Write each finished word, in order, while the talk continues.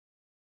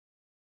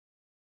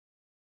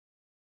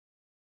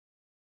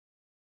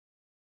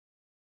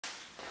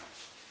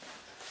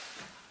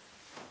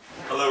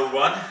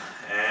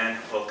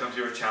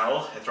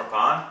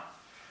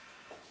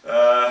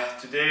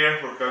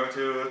we're going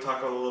to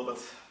talk a little bit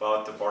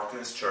about the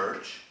Vartenis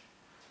Church.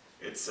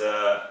 It's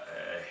a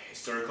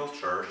historical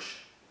church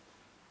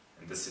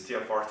in the city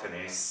of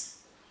Vartenis,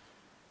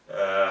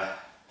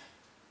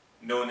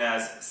 known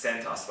as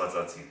Saint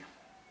Asvazatin.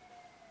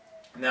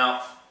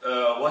 Now,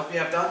 what we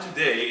have done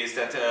today is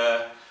that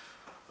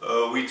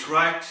we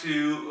tried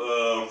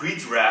to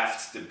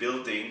redraft the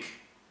building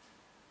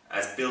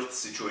as built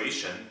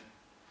situation,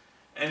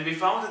 and we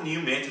found a new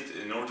method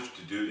in order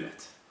to do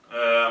that.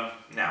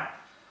 Now,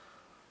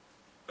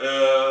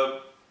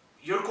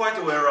 you're quite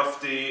aware of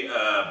the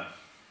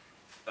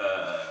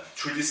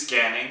 3D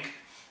scanning.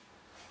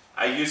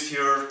 I use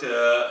here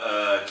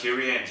the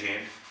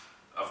Kiriengin.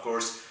 Of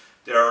course,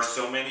 there are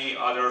so many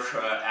other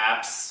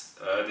apps.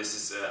 This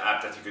is an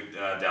app that you could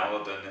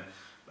download on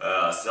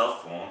a cell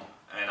phone.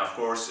 And of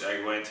course,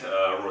 I went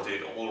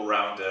rotate all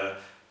around the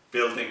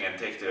building and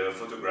take the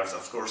photographs.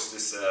 Of course,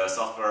 this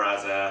software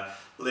has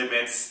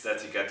limits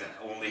that you can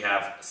only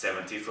have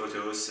 70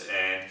 photos,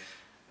 and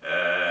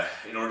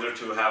in order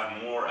to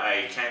have more,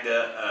 I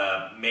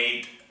kinda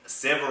made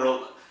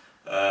several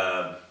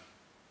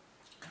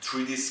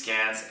 3D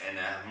scans and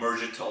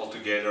merge it all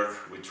together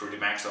with 3D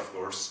Max, of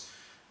course.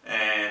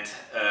 And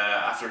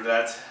after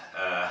that,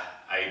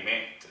 I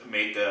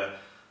made the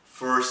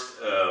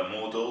first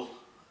modal,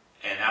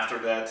 and after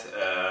that,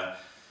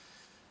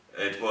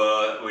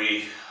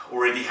 we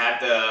already had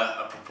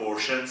the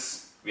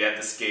proportions, we had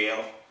the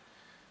scale,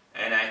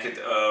 and I could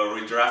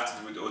redraft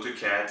it with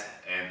AutoCAD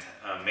and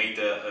made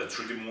the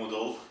 3D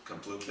model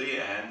completely,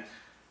 and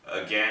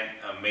again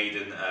made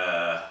an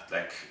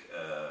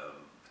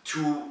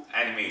two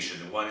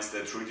animation. One is the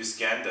 3D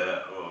scan,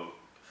 the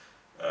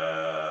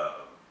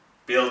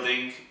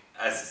building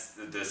as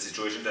the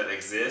situation that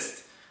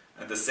exists,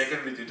 and the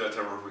second video that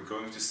we're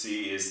going to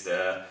see is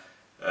the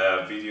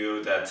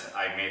video that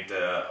I made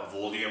the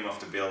volume of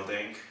the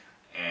building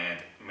and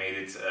made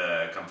it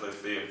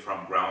completely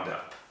from ground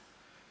up.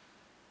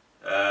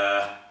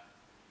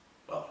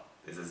 Well,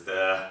 this is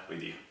the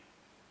video,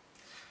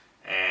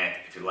 and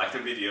if you like the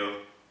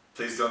video,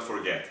 please don't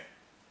forget,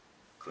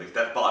 click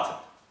that button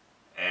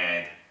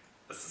and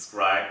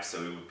subscribe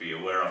so you will be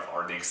aware of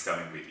our next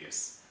coming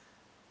videos.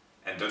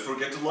 And don't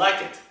forget to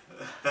like it.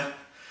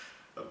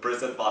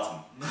 Press that button.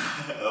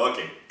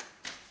 Okay.